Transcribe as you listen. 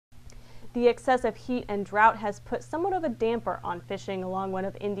The excessive heat and drought has put somewhat of a damper on fishing along one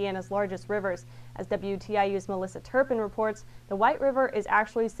of Indiana's largest rivers. As WTIU's Melissa Turpin reports, the White River is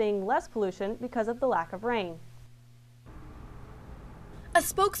actually seeing less pollution because of the lack of rain. A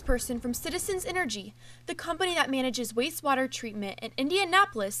spokesperson from Citizens Energy, the company that manages wastewater treatment in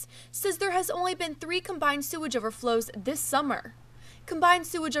Indianapolis, says there has only been 3 combined sewage overflows this summer. Combined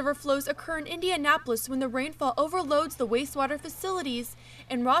sewage overflows occur in Indianapolis when the rainfall overloads the wastewater facilities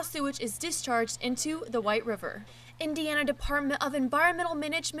and raw sewage is discharged into the White River. Indiana Department of Environmental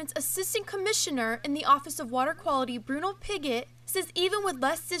Management's Assistant Commissioner in the Office of Water Quality, Bruno Piggott, says even with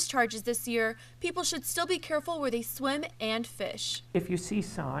less discharges this year, people should still be careful where they swim and fish. If you see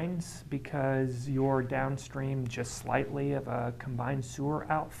signs because you're downstream just slightly of a combined sewer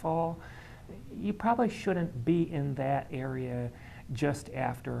outfall, you probably shouldn't be in that area just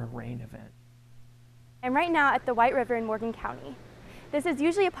after a rain event. I'm right now at the White River in Morgan County. This is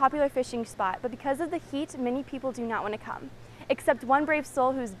usually a popular fishing spot, but because of the heat, many people do not want to come, except one brave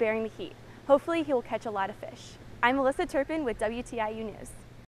soul who's bearing the heat. Hopefully he will catch a lot of fish. I'm Melissa Turpin with WTIU News.